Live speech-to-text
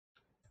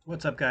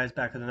What's up, guys?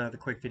 Back with another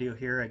quick video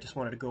here. I just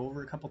wanted to go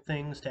over a couple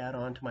things to add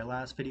on to my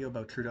last video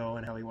about Trudeau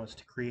and how he wants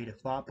to create a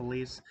thought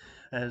police,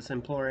 as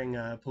imploring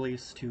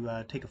police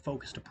to take a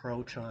focused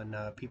approach on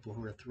people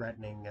who are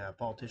threatening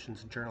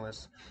politicians and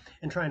journalists,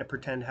 and trying to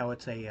pretend how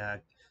it's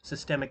a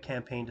systemic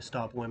campaign to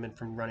stop women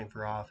from running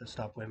for office,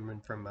 stop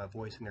women from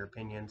voicing their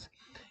opinions,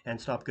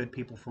 and stop good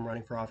people from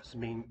running for office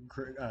and being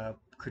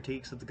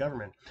critiques of the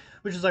government,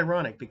 which is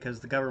ironic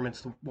because the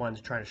government's the ones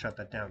trying to shut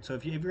that down. So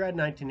if you read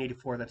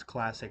 1984, that's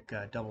classic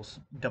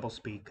double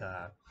speak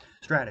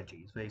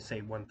strategies. They say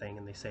one thing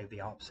and they say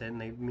the opposite,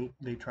 and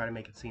they try to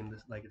make it seem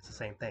like it's the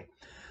same thing.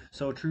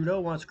 So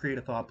Trudeau wants to create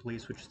a thought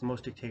police, which is the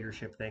most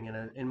dictatorship thing,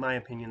 and in my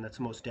opinion, that's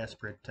the most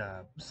desperate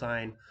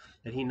sign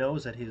that he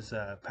knows that his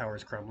power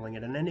is crumbling.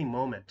 And at any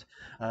moment,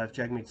 if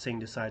Jagmeet Singh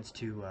decides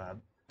to,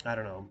 I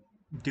don't know,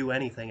 do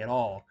anything at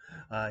all,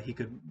 he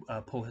could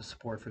pull his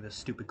support for this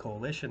stupid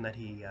coalition that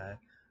he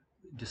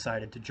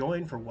decided to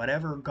join for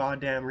whatever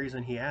goddamn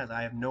reason he has.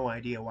 I have no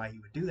idea why he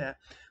would do that,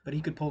 but he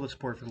could pull the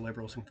support for the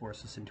Liberals and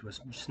force us into a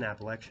snap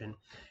election.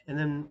 And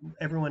then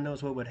everyone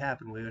knows what would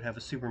happen. We would have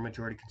a super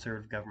majority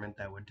Conservative government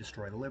that would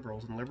destroy the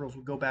Liberals, and the Liberals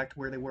would go back to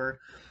where they were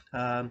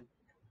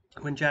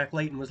when Jack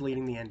Layton was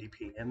leading the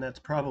NDP. And that's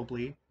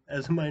probably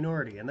as a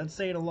minority. And that's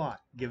saying a lot,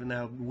 given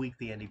how weak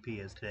the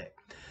NDP is today.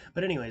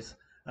 But anyways,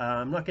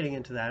 I'm not getting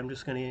into that. I'm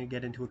just going to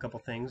get into a couple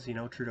things.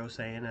 Trudeau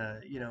saying,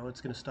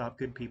 it's going to stop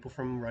good people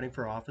from running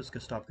for office, going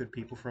to stop good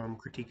people from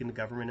critiquing the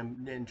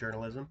government and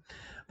journalism.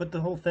 But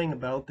the whole thing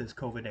about this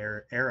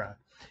COVID era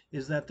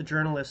is that the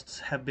journalists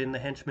have been the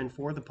henchmen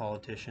for the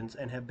politicians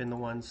and have been the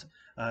ones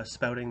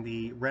spouting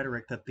the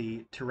rhetoric that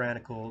the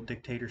tyrannical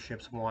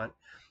dictatorships want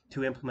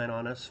to implement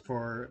on us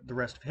for the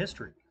rest of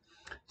history.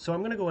 So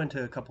I'm going to go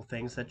into a couple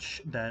things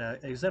that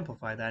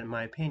exemplify that, in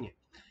my opinion.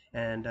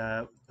 And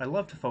I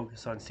love to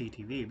focus on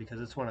CTV because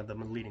it's one of the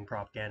leading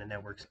propaganda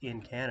networks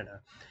in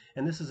Canada.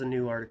 And this is a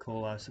new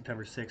article,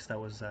 September 6th, that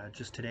was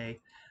just today,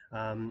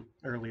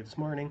 early this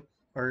morning.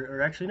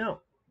 Or actually, no.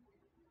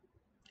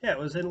 Yeah, it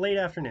was in late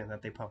afternoon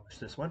that they published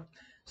this one.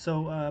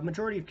 So,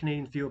 majority of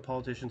Canadians view a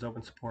politician's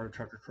open support of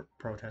trucker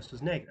protest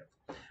as negative.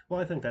 Well,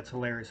 I think that's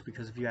hilarious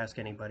because if you ask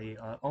anybody,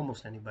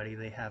 almost anybody,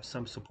 they have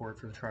some support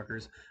for the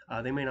truckers.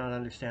 They may not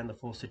understand the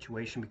full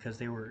situation because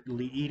they were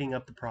eating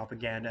up the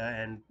propaganda,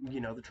 and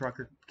the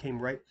trucker came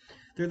right.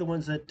 They're the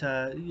ones that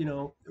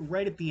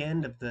right at the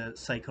end of the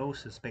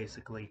psychosis,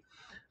 basically,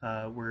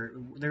 were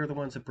they're the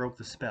ones that broke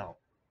the spell.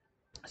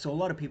 So a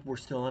lot of people were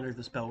still under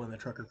the spell when the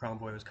trucker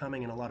convoy was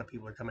coming, and a lot of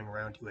people are coming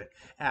around to it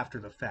after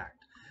the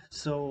fact.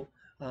 So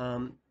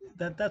um,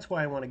 that's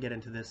why I want to get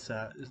into this.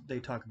 They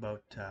talk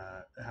about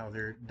how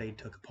they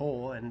took a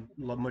poll, and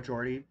the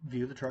majority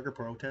view the trucker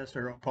protest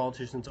or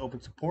politicians'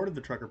 open support of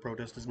the trucker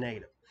protest as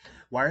negative.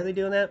 Why are they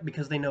doing that?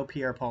 Because they know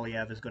Pierre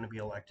Poilievre is going to be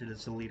elected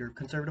as the leader of the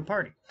Conservative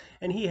Party,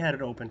 and he had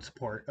an open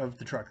support of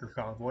the trucker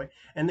convoy,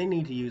 and they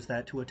need to use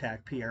that to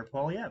attack Pierre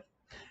Poilievre.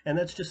 And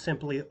that's just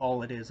simply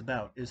all it is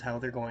about, is how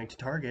they're going to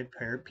target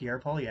Pierre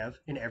Poilievre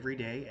in every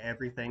day,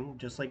 everything,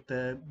 just like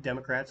the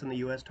Democrats in the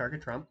U.S.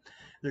 target Trump.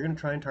 They're going to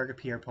try and target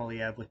Pierre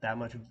Poilievre with that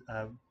much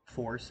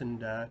force,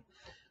 and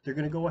they're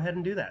going to go ahead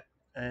and do that.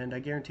 And I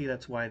guarantee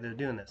that's why they're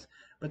doing this.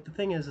 But the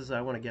thing is I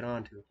want to get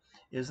on to,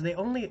 is they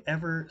only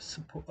ever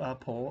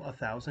poll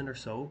 1,000 or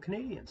so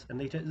Canadians, and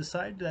they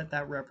decide that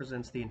that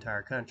represents the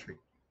entire country.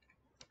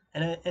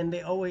 And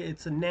they always,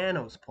 it's a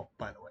Nanos poll,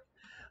 by the way.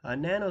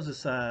 Nanos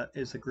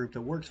is a group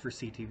that works for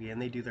CTV,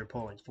 and they do their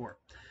polling for it.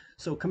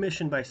 So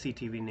commissioned by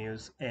CTV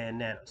News and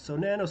Nanos. So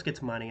Nanos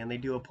gets money, and they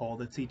do a poll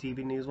that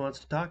CTV News wants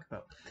to talk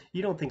about.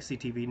 You don't think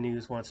CTV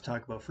News wants to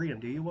talk about freedom,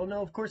 do you? Well,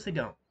 no, of course they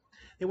don't.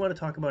 They want to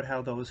talk about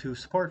how those who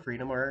support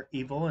freedom are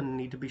evil and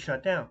need to be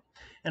shut down.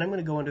 And I'm going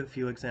to go into a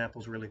few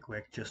examples really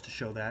quick just to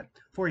show that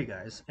for you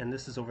guys. And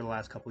this is over the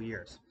last couple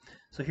years.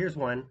 So here's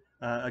one.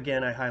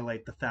 Again, I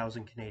highlight the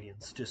 1,000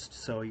 Canadians just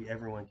so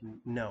everyone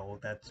can know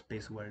that's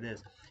basically what it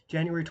is.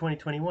 January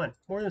 2021,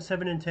 more than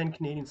 7 in 10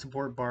 Canadians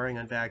support barring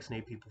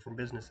unvaccinated people from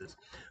businesses.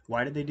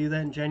 Why did they do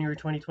that in January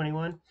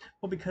 2021?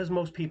 Well, because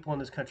most people in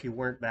this country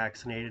weren't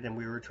vaccinated, and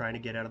we were trying to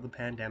get out of the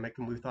pandemic,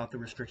 and we thought the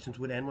restrictions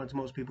would end once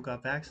most people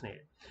got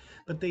vaccinated.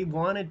 But they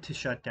wanted to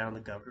shut down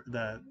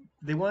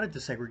they wanted to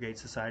segregate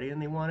society,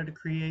 and they wanted to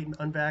create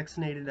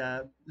unvaccinated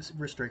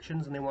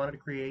restrictions, and they wanted to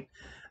create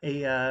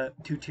a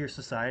two-tier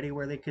society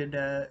where they could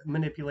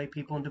manipulate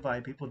people and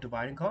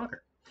divide and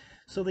conquer.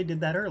 So they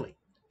did that early,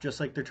 just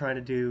like they're trying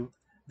to do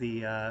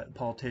the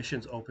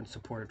politicians' open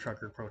support of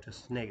trucker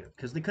protests negative,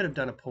 because they could have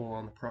done a poll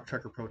on the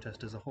trucker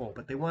protest as a whole,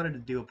 but they wanted to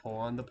do a poll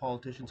on the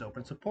politicians'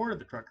 open support of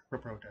the trucker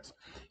protest.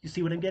 You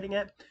see what I'm getting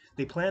at?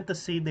 They plant the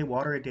seed, they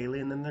water it daily,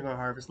 and then they're going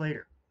to harvest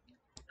later.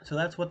 So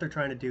that's what they're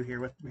trying to do here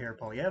with Pierre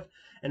Poilievre.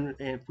 And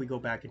if we go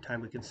back in time,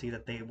 we can see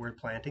that they were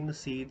planting the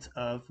seeds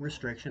of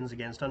restrictions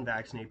against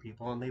unvaccinated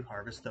people, and they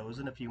harvest those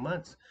in a few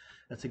months.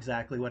 That's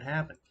exactly what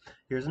happened.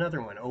 Here's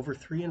another one. Over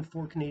 3 in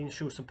 4 Canadians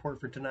show support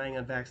for denying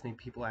unvaccinated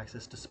people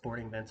access to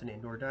sporting events and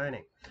indoor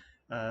dining.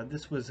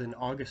 This was in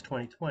August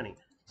 2020.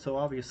 So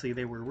obviously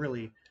they were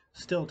really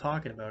still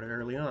talking about it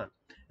early on.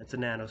 It's a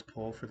Nanos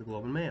poll for the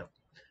Globe and Mail.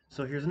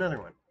 So here's another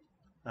one.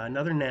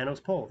 Another Nanos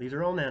poll. These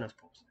are all Nanos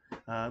polls.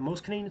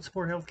 Most Canadians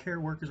support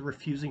healthcare workers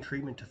refusing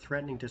treatment to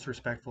threatening,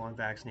 disrespectful,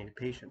 unvaccinated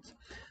patients.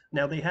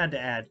 Now, they had to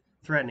add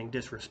threatening,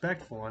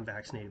 disrespectful,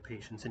 unvaccinated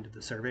patients into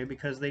the survey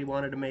because they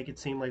wanted to make it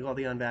seem like all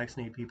the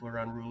unvaccinated people are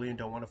unruly and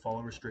don't want to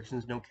follow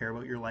restrictions, don't care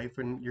about your life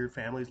and your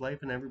family's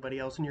life and everybody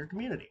else in your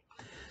community.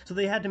 So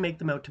they had to make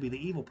them out to be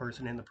the evil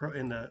person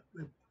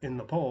in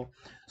the poll,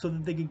 so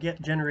that they could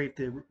generate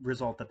the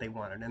result that they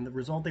wanted. And the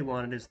result they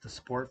wanted is the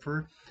support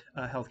for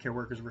healthcare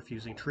workers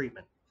refusing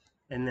treatment.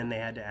 And then they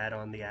had to add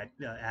on the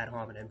ad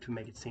hominem to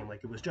make it seem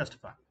like it was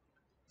justified.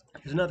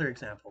 Here's another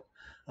example.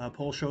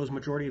 Poll shows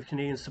majority of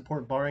Canadians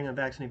support barring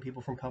unvaccinated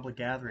people from public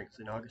gatherings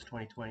in August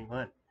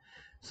 2021.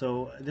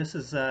 So this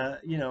is,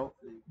 another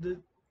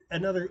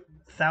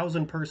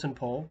 1,000-person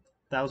poll,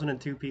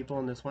 1,002 people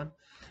in this one.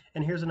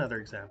 And here's another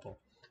example.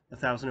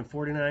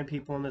 1,049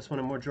 people in this one,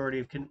 a majority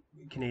of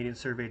Canadians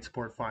surveyed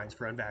support fines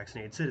for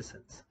unvaccinated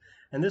citizens.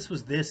 And this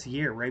was this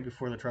year, right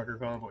before the trucker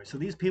convoy. So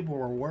these people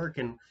were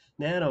working.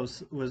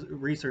 Nanos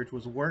research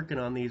was working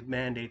on these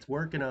mandates,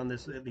 working on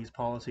these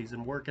policies,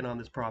 and working on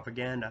this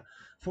propaganda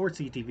for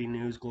CTV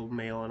News, Global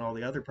Mail, and all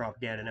the other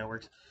propaganda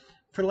networks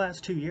for the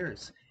last 2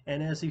 years.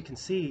 And as you can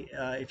see,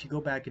 if you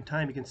go back in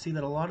time, you can see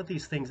that a lot of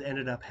these things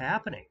ended up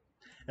happening.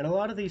 And a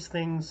lot of these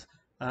things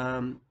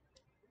are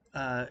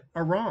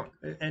wrong.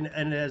 And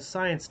as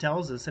science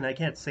tells us, and I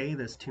can't say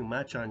this too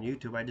much on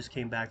YouTube, I just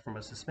came back from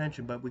a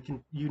suspension, but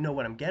you know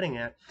what I'm getting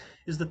at,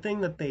 is the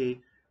thing that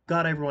they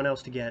got everyone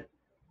else to get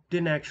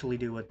didn't actually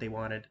do what they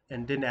wanted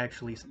and didn't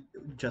actually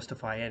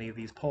justify any of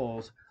these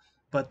polls.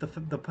 But the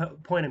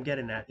point I'm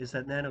getting at is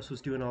that Nanos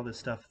was doing all this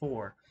stuff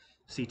for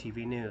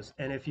CTV News.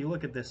 And if you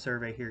look at this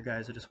survey here,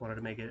 guys, I just wanted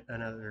to make it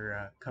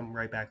another, come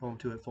right back home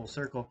to it full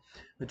circle.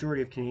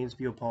 Majority of Canadians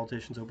view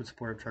politicians' open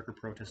support of trucker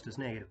protest as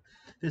negative.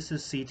 This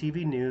is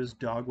CTV News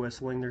dog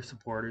whistling their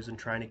supporters and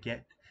trying to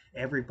get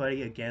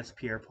everybody against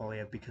Pierre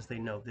Poilievre because they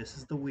know this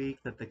is the week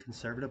that the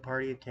Conservative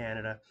Party of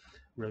Canada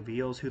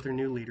reveals who their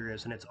new leader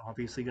is, and it's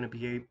obviously going to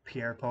be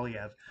Pierre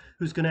Poilievre,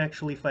 who's going to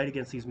actually fight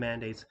against these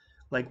mandates,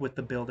 like with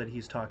the bill that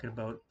he's talking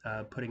about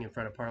putting in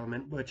front of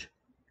Parliament, which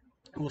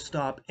will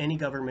stop any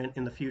government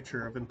in the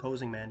future of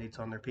imposing mandates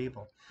on their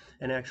people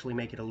and actually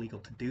make it illegal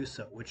to do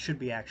so, which should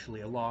be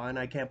actually a law. And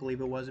I can't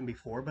believe it wasn't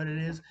before, but it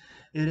is.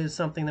 It is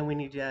something that we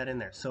need to add in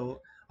there. So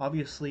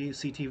obviously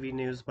CTV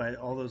News, by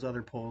all those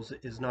other polls,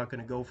 is not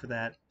going to go for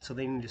that. So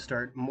they need to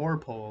start more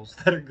polls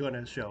that are going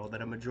to show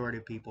that a majority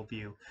of people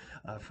view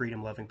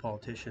freedom-loving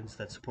politicians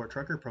that support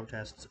trucker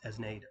protests as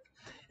negative.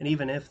 And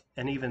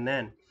even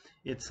then,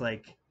 it's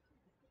like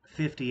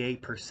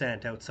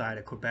 58% outside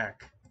of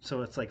Quebec.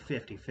 So it's like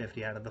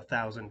 50-50 out of the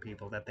 1,000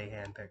 people that they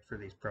handpicked for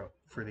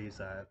these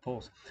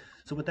polls.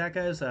 So with that,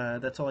 guys,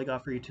 that's all I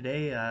got for you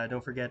today.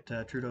 Don't forget,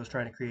 Trudeau's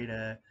trying to create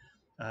a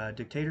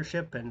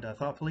dictatorship and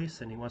thought police,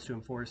 and he wants to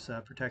enforce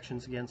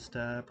protections against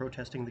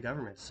protesting the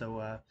government.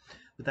 So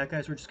with that,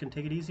 guys, we're just going to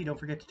take it easy. Don't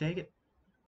forget to take it.